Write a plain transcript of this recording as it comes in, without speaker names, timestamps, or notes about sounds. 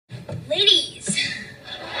Ladies.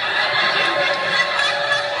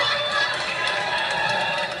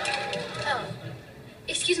 Oh,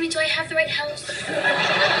 excuse me, do I have the right house?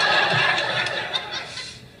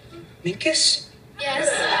 Minkus? Yes.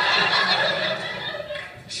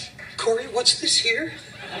 Corey, what's this here?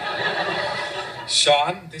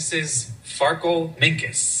 Sean, this is Farkle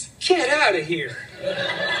Minkus. Get out of here.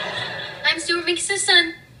 I'm Stuart Minkus'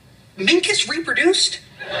 son. Minkus reproduced?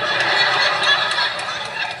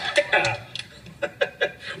 Yeah.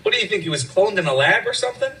 What do you think, he was cloned in a lab or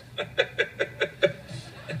something?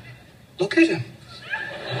 Look at him.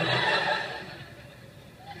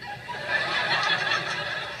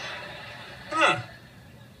 Huh.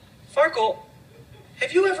 Farkle,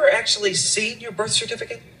 have you ever actually seen your birth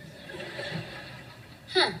certificate?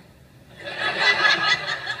 Huh.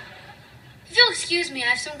 If you'll excuse me, I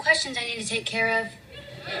have some questions I need to take care of.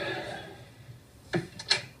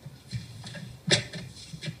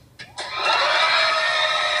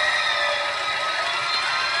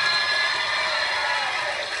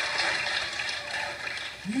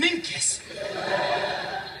 Minkus.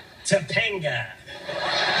 Topanga.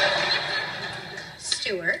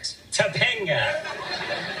 Stuart. Topanga.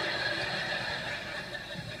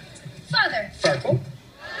 Father. Farkle.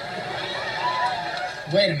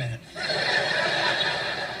 Wait a minute.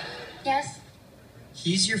 Yes?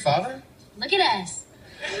 He's your father? Look at us.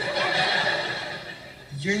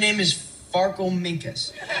 Your name is Farkle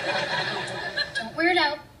Minkus. Don't wear it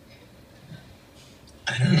out.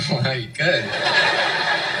 I don't know how you could.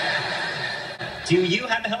 Do you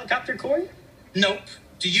have a helicopter, Corey? Nope.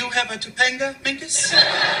 Do you have a Topanga, Minkus?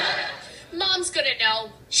 Mom's gonna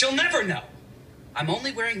know. She'll never know. I'm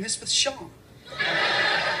only wearing this with Sean.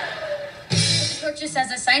 This work just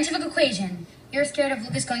as a scientific equation. You're scared of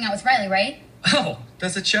Lucas going out with Riley, right? Oh,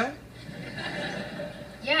 does it show?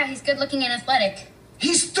 Yeah, he's good looking and athletic.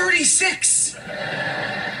 He's 36!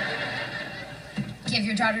 Give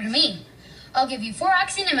your daughter to me. I'll give you 4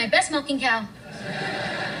 oxen and my best milking cow.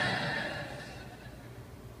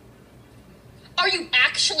 Are you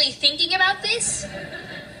actually thinking about this?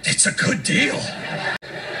 It's a good deal.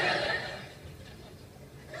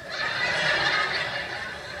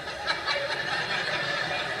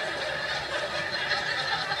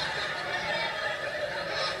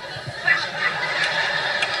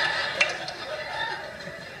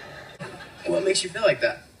 What makes you feel like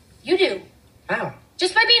that? You do. How?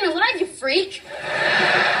 Just by being alive, you freak.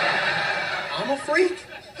 I'm a freak.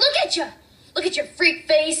 Look at you. Look at your freak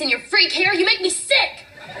face and your freak hair. You make me sick.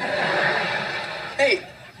 Hey,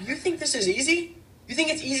 you think this is easy? You think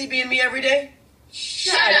it's easy being me every day?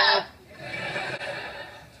 Shut up.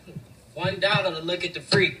 $1 to look at the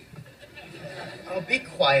freak. Oh, be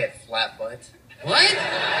quiet, flat butt. What?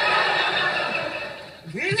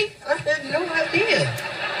 Really? I had no idea.